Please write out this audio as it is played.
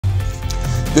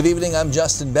Good evening, I'm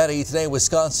Justin Betty. Today,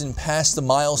 Wisconsin passed the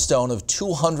milestone of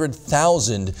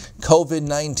 200,000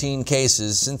 COVID-19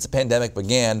 cases since the pandemic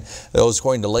began. Those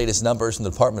according to latest numbers from the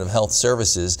Department of Health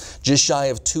Services. Just shy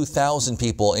of 2,000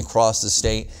 people across the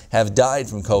state have died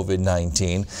from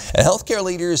COVID-19. And healthcare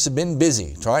leaders have been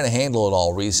busy trying to handle it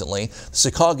all recently. The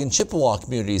Secaucus Chippewa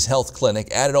Community's health clinic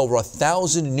added over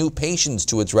 1,000 new patients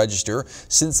to its register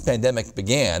since the pandemic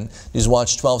began.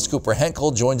 Newswatch 12's Cooper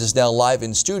Henkel joins us now live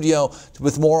in studio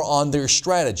with more on their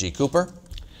strategy. Cooper?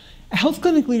 Health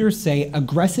clinic leaders say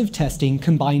aggressive testing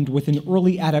combined with an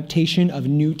early adaptation of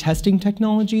new testing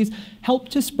technologies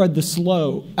helped to slow the spread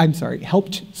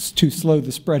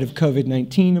of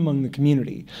COVID-19 among the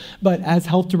community. But as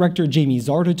Health Director Jamie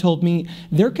Zarda told me,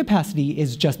 their capacity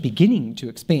is just beginning to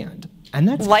expand. And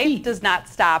that's Life key. does not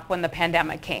stop when the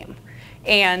pandemic came.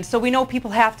 And so we know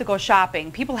people have to go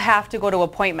shopping, people have to go to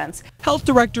appointments. Health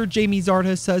Director Jamie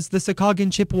Zarda says the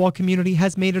Secaucus Chippewa community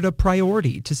has made it a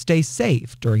priority to stay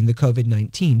safe during the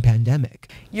COVID-19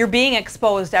 pandemic. You're being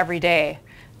exposed every day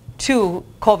to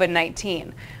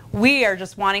COVID-19. We are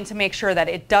just wanting to make sure that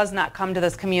it does not come to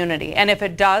this community. And if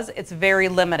it does, it's very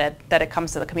limited that it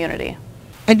comes to the community.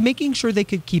 And making sure they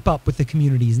could keep up with the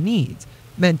community's needs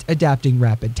meant adapting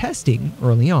rapid testing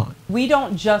early on. We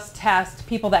don't just test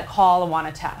people that call and want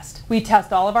to test. We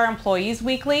test all of our employees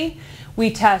weekly.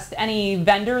 We test any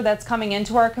vendor that's coming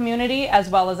into our community as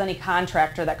well as any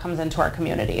contractor that comes into our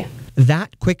community.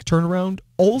 That quick turnaround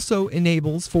also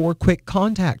enables for quick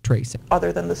contact tracing.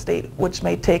 Other than the state, which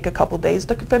may take a couple days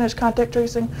to finish contact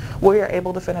tracing, we are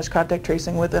able to finish contact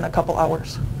tracing within a couple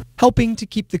hours. Helping to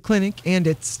keep the clinic and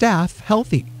its staff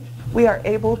healthy. We are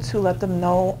able to let them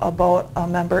know about a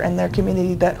member in their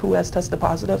community who has tested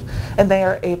positive, and they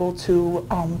are able to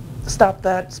stop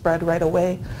that spread right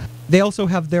away. They also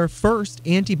have their first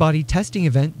antibody testing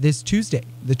event this Tuesday,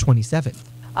 the 27th.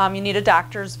 You need a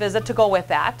doctor's visit to go with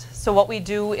that. So what we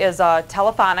do is a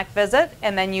telephonic visit,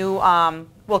 and then you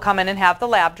will come in and have the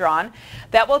lab drawn.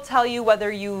 That will tell you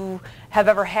whether you have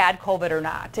ever had COVID or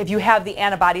not, if you have the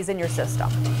antibodies in your system.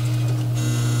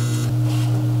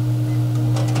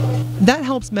 That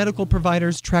helps medical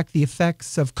providers track the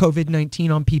effects of COVID-19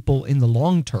 on people in the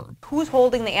long term. Who's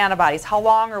holding the antibodies? How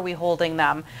long are we holding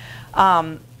them?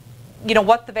 You know,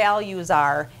 what the values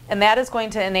are. And that is going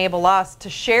to enable us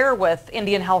to share with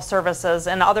Indian Health Services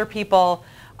and other people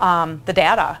the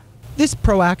data. This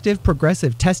proactive,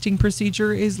 progressive testing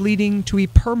procedure is leading to a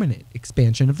permanent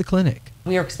expansion of the clinic.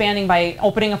 We are expanding by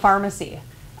opening a pharmacy,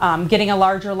 getting a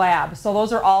larger lab. So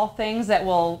those are all things that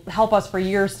will help us for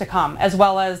years to come, as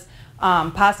well as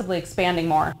possibly expanding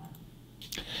more.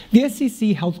 The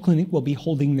SCC Health Clinic will be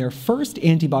holding their first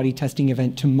antibody testing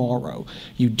event tomorrow.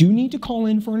 You do need to call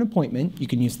in for an appointment. You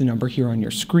can use the number here on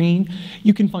your screen.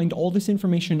 You can find all this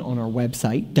information on our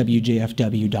website,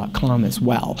 wjfw.com, as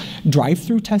well.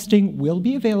 Drive-through testing will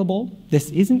be available.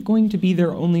 This isn't going to be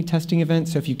their only testing event,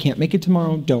 so if you can't make it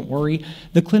tomorrow, don't worry.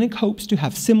 The clinic hopes to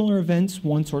have similar events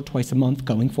once or twice a month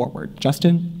going forward.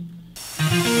 Justin?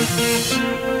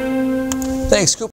 Thanks, Cooper.